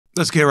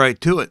Let's get right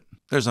to it.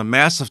 There's a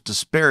massive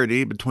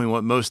disparity between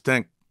what most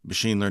think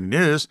machine learning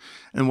is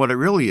and what it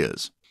really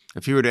is.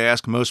 If you were to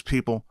ask most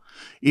people,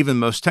 even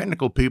most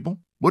technical people,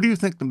 what do you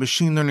think the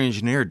machine learning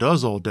engineer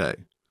does all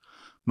day?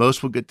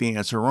 Most would get the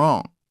answer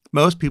wrong.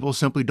 Most people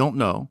simply don't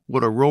know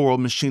what a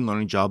real-world machine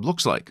learning job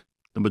looks like.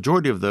 The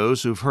majority of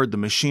those who've heard the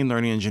machine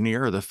learning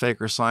engineer or the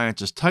faker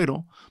scientist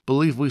title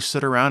believe we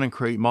sit around and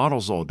create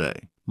models all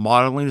day.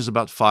 Modeling is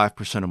about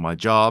 5% of my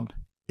job.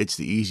 It's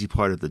the easy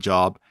part of the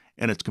job,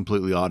 and it's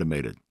completely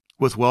automated.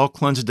 With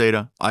well-cleansed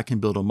data, I can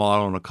build a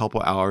model in a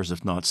couple hours,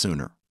 if not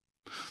sooner.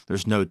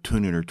 There's no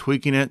tuning or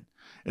tweaking it.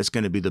 It's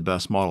going to be the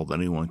best model that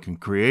anyone can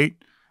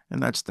create,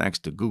 and that's thanks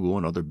to Google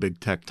and other big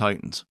tech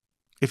titans.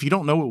 If you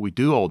don't know what we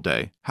do all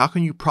day, how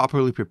can you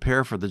properly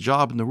prepare for the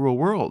job in the real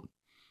world?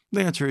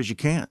 The answer is you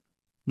can't.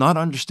 Not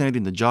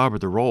understanding the job or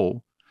the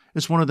role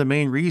is one of the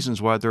main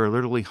reasons why there are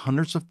literally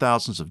hundreds of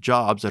thousands of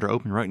jobs that are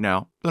open right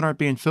now that aren't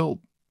being filled.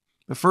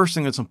 The first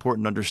thing that's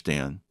important to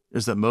understand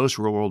is that most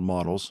real-world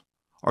models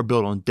are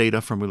built on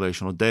data from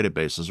relational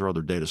databases or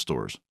other data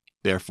stores.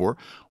 Therefore,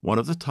 one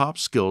of the top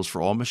skills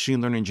for all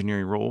machine learning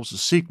engineering roles is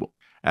SQL.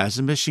 As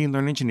a machine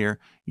learning engineer,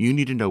 you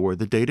need to know where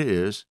the data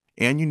is,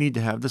 and you need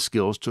to have the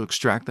skills to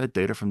extract that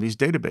data from these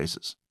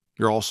databases.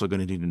 You're also going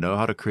to need to know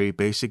how to create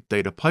basic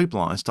data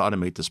pipelines to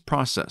automate this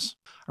process.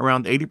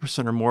 Around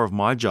 80% or more of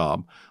my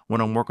job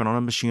when I'm working on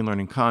a machine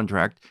learning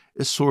contract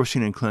is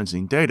sourcing and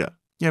cleansing data.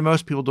 Yeah,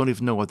 most people don't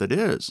even know what that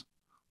is,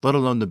 let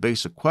alone the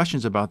basic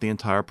questions about the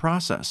entire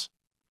process.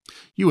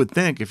 You would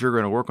think if you're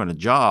going to work on a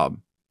job,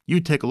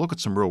 you'd take a look at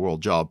some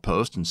real-world job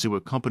posts and see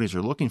what companies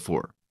are looking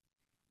for.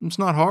 It's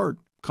not hard.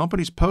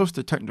 Companies post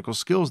the technical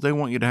skills they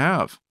want you to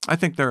have. I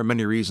think there are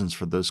many reasons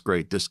for this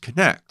great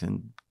disconnect,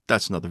 and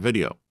that's another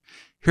video.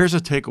 Here's a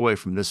takeaway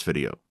from this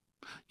video.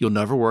 You'll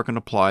never work in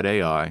applied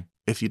AI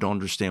if you don't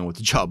understand what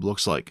the job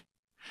looks like.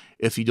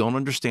 If you don't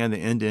understand the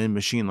end-to-end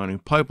machine learning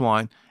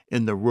pipeline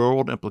and the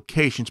real-world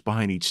implications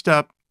behind each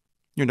step,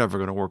 you're never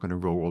going to work in a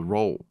real-world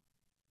role.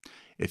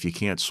 If you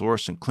can't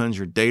source and cleanse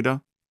your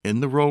data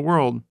in the real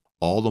world,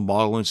 all the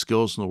modeling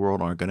skills in the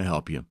world aren't going to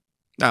help you.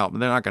 Now,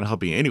 they're not going to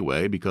help you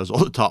anyway because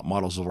all the top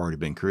models have already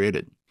been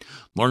created.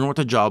 Learn what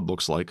the job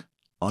looks like,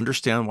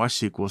 understand why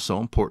SQL is so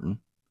important,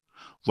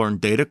 learn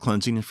data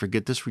cleansing, and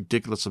forget this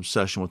ridiculous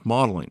obsession with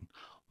modeling.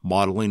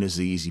 Modeling is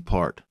the easy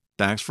part.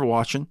 Thanks for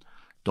watching.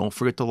 Don't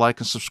forget to like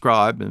and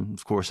subscribe, and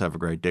of course, have a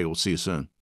great day. We'll see you soon.